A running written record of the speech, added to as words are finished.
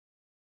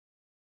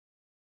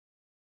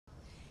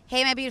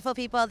Hey, my beautiful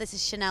people, this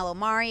is Chanel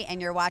Omari,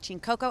 and you're watching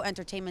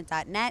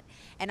CocoEntertainment.net,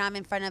 and I'm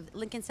in front of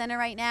Lincoln Center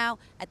right now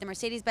at the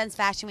Mercedes-Benz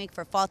Fashion Week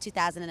for Fall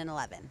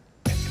 2011.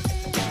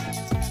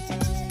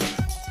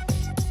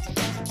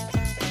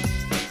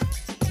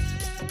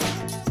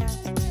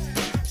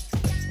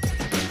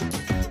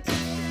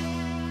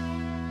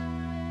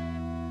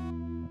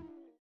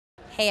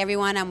 Hey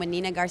everyone, I'm with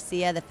Nina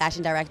Garcia, the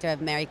fashion director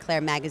of Marie Claire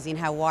magazine.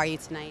 How are you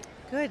tonight?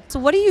 Good. So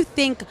what do you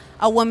think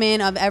a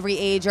woman of every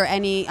age or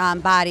any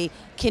body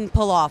can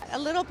pull off? A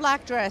little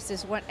black dress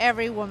is what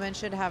every woman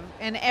should have,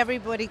 and every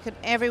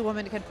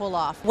woman can pull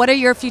off. What are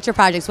your future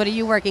projects? What are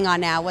you working on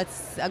now?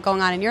 What's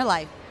going on in your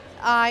life?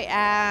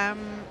 I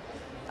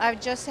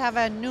just have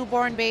a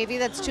newborn baby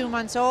that's 2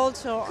 months old,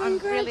 so I'm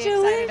really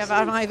excited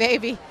about my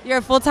baby. You're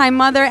a full-time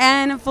mother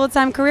and a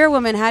full-time career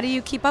woman. How do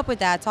you keep up with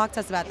that? Talk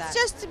to us about that.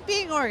 It's just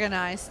being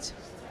organized.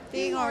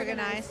 Being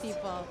organized.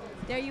 People.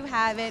 There you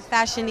have it,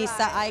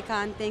 fashionista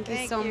icon. Thank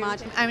you so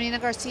much. I'm Nina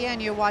Garcia,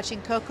 and you're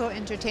watching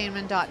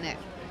CocoEntertainment.net.